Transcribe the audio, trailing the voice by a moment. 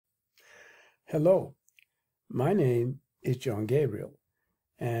Hello, my name is John Gabriel,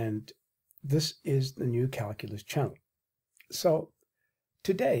 and this is the new Calculus channel. So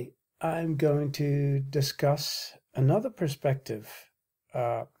today I'm going to discuss another perspective,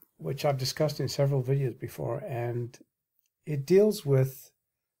 which I've discussed in several videos before, and it deals with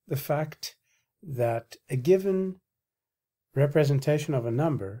the fact that a given representation of a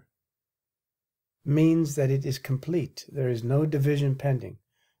number means that it is complete. There is no division pending.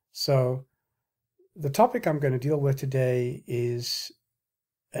 So the topic I'm going to deal with today is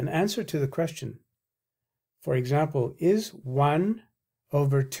an answer to the question. For example, is 1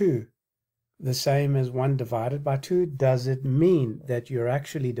 over 2 the same as 1 divided by 2? Does it mean that you're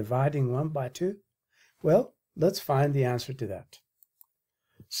actually dividing 1 by 2? Well, let's find the answer to that.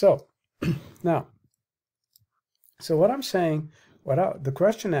 So, now, what I'm saying, the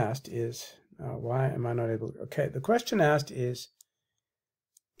question asked is, why am I not able to, okay, the question asked is,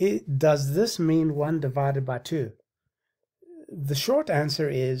 does this mean 1 divided by 2? The short answer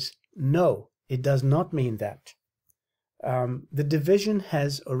is no, it does not mean that. The division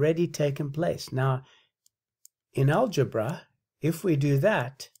has already taken place. Now, in algebra, if we do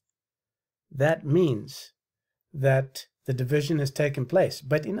that, that means that the division has taken place.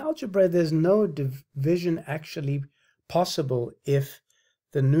 But in algebra, there's no division actually possible if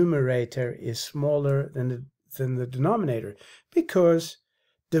the numerator is smaller than the denominator, because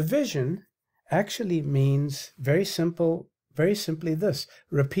division actually means very simply this: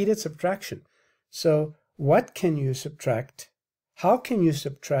 repeated subtraction. So what can you subtract? How can you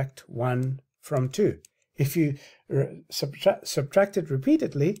subtract 1 from 2? If you subtract it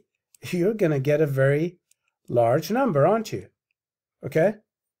repeatedly, you're going to get a very large number, aren't you? Okay?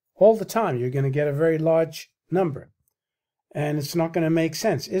 All the time you're going to get a very large number. And it's not going to make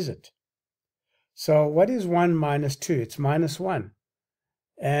sense, is it? So what is 1 minus 2? It's minus 1.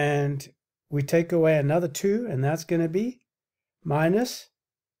 And we take away another 2, and that's going to be minus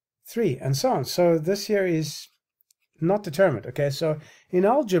 3, and so on. So this here is not determined. Okay, so in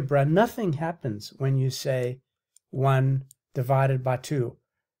algebra, nothing happens when you say 1 divided by 2,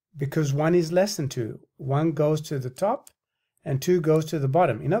 because 1 is less than 2. 1 goes to the top, and 2 goes to the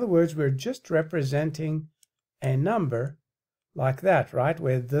bottom. In other words, we're just representing a number like that, right?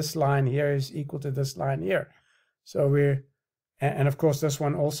 Where this line here is equal to this line here. So we're, and of course this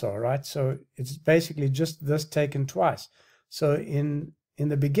one also, right? So it's basically just this taken twice. So in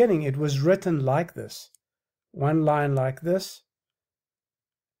the beginning, it was written like this. One line like this,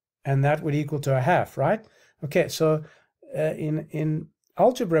 and that would equal to a half, right? Okay, so in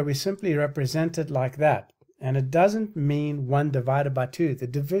algebra, we simply represent it like that. And it doesn't mean 1 divided by 2. The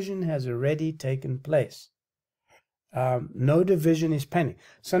division has already taken place. No division is pending.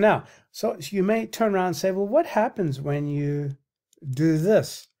 So now, so you may turn around and say, well, what happens when you do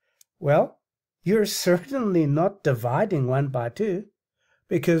this? Well, you're certainly not dividing 1 by 2,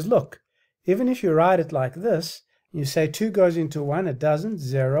 because look, even if you write it like this, you say 2 goes into 1, it doesn't,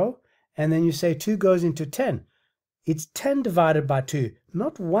 0, and then you say 2 goes into 10. It's 10 divided by 2,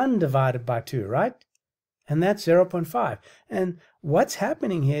 not 1 divided by 2, right? And that's 0.5. And what's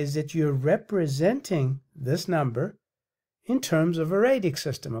happening here is that you're representing this number in terms of a radix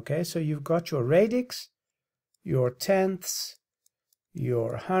system, okay? So you've got your radix, your tenths,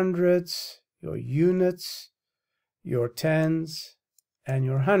 your hundreds, your units, your tens, and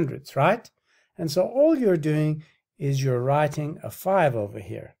your hundreds, right? And so all you're doing is you're writing a 5 over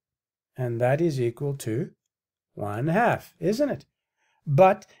here, and that is equal to 1/2, isn't it?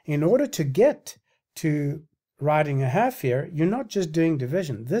 But in order to get to writing a half here, you're not just doing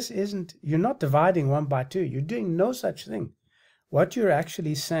division. You're not dividing 1 by 2. You're doing no such thing. What you're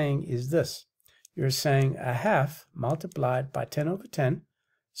actually saying is this. You're saying a half multiplied by 10 over 10,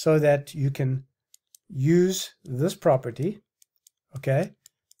 so that you can use this property, okay?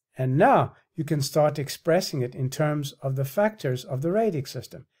 And now you can start expressing it in terms of the factors of the radix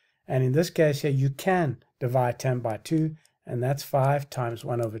system. And in this case here, you can divide 10 by 2, and that's 5 times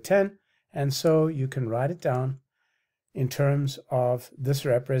 1 over 10. And so you can write it down in terms of this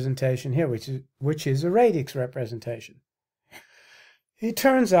representation here, which is a radix representation. It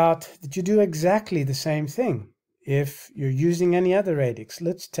turns out that you do exactly the same thing if you're using any other radix.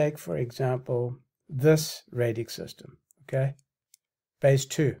 Let's take, for example, this radix system, okay? Base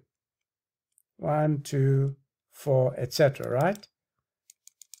 2. 1, 2, 4, etc., right?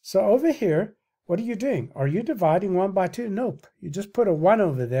 So over here, what are you doing? Are you dividing 1 by 2? Nope. You just put a 1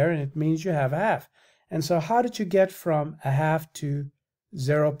 over there, and it means you have a half. And so how did you get from a half to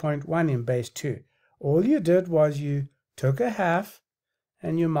 0.1 in base 2? All you did was you took a half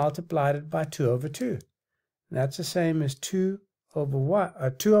and you multiplied it by 2 over 2. That's the same as 2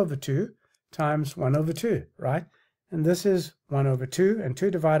 over 2 times 1 over 2, right? And this is 1 over 2, and 2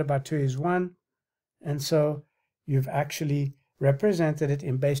 divided by 2 is 1. And so you've actually represented it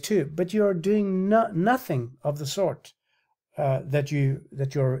in base 2, but you're doing nothing of the sort that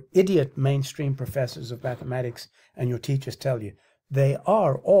your idiot mainstream professors of mathematics and your teachers tell you. They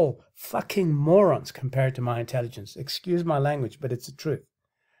are all fucking morons compared to my intelligence. Excuse my language, but it's the truth.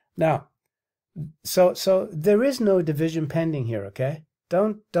 Now, so there is no division pending here, okay?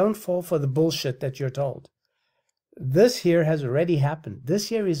 Don't fall for the bullshit that you're told. This here has already happened. This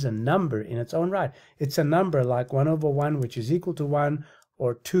here is a number in its own right. It's a number like 1 over 1, which is equal to 1,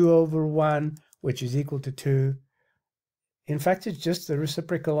 or 2 over 1, which is equal to 2. In fact, it's just the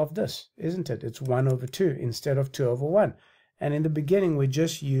reciprocal of this, isn't it? It's 1 over 2 instead of 2 over 1. And in the beginning, we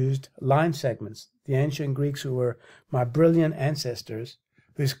just used line segments. The ancient Greeks, who were my brilliant ancestors,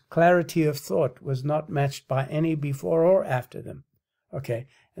 whose clarity of thought was not matched by any before or after them. Okay,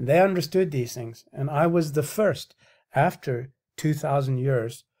 and they understood these things. And I was the first after 2,000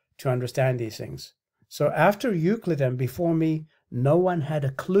 years to understand these things. So after Euclid and before me, no one had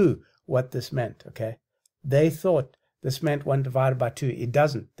a clue what this meant, okay? They thought this meant 1 divided by 2. It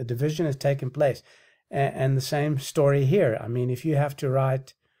doesn't. The division has taken place. And the same story here. I mean, if you have to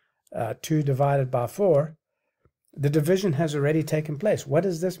write 2 divided by 4, the division has already taken place. What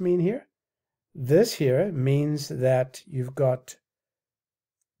does this mean here? This here means that you've got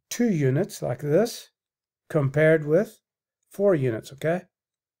 2 units like this compared with 4 units, okay?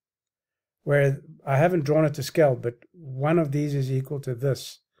 Where I haven't drawn it to scale, but one of these is equal to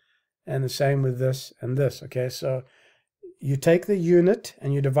this. And the same with this and this, okay? So you take the unit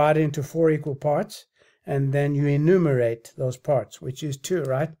and you divide it into 4 equal parts, and then you enumerate those parts, which is 2,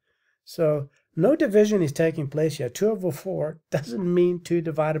 right? So no division is taking place here. 2 over 4 doesn't mean 2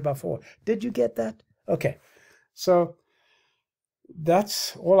 divided by 4. Did you get that? Okay, so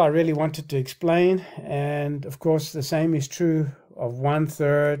that's all I really wanted to explain. And of course, the same is true of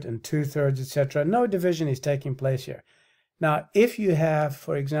 1/3 and 2/3, etc. No division is taking place here. Now, if you have,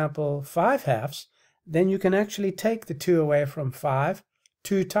 for example, 5 halves, then you can actually take the 2 away from 5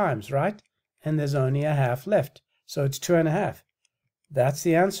 2 times, right? And there's only a half left. So it's 2.5. That's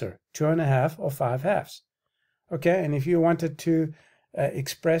the answer, 2.5 or 5 halves. Okay, and if you wanted to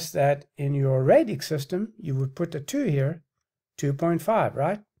express that in your radix system, you would put a 2 here, 2.5,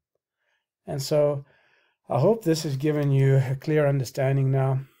 right? And so I hope this has given you a clear understanding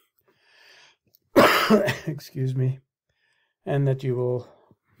now. Excuse me. And that you will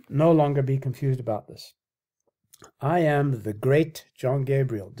no longer be confused about this. I am the great John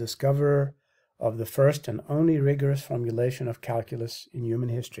Gabriel, discoverer of the first and only rigorous formulation of calculus in human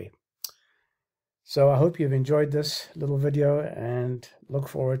history. So I hope you've enjoyed this little video and look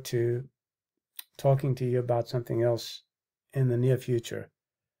forward to talking to you about something else in the near future.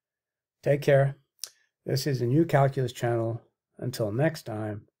 Take care. This is a new calculus channel. Until next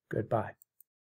time, goodbye.